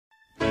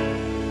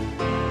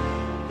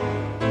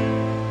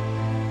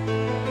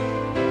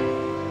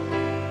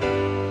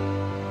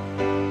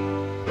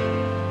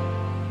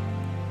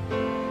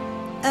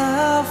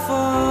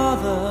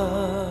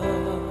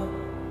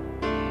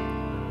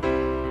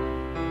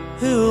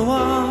who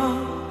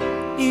art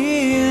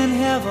in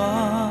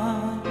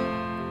heaven,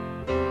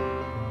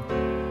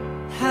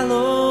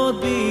 hallowed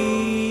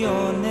be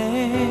your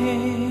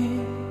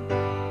name.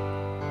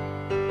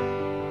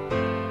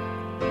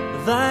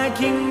 Thy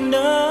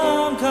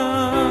kingdom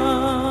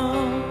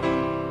come,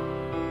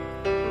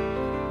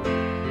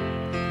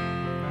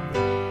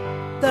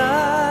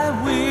 thy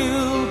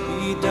will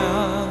be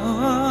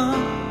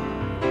done,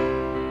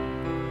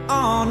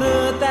 on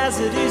earth as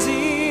it is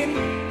in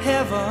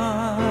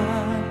heaven.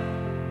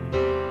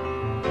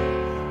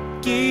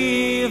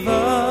 Give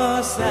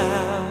us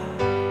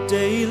our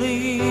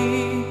daily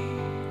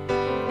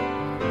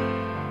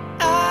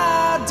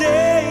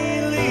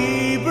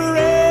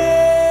bread.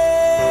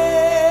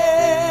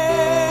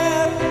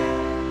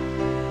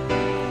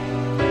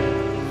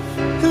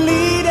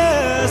 Lead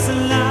us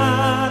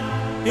not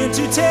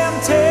into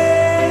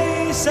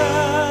temptation,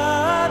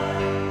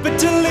 but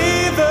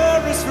deliver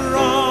us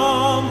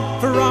from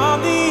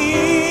the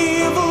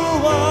evil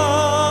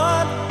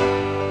one.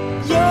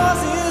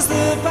 Yours is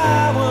the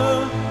power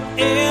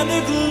and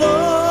the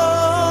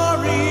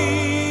glory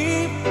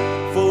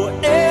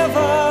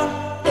forever,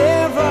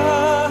 ever,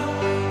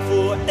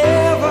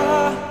 forever,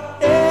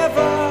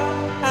 ever,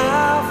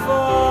 our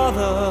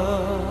Father,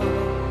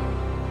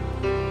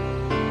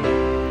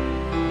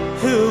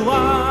 who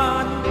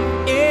art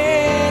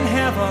in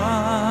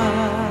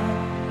heaven,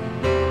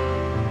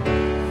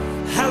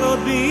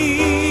 hallowed be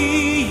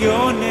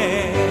your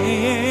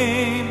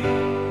name.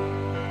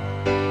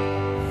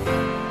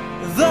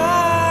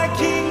 Thy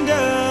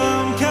kingdom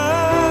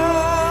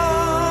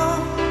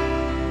come,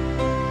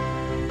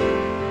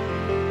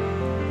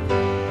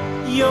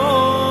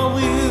 your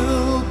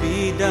will be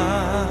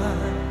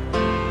done,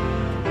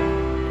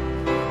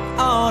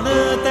 on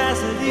earth as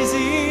it is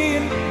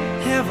in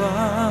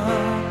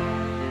heaven.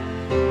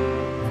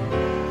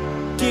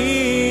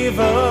 Give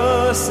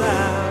us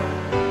our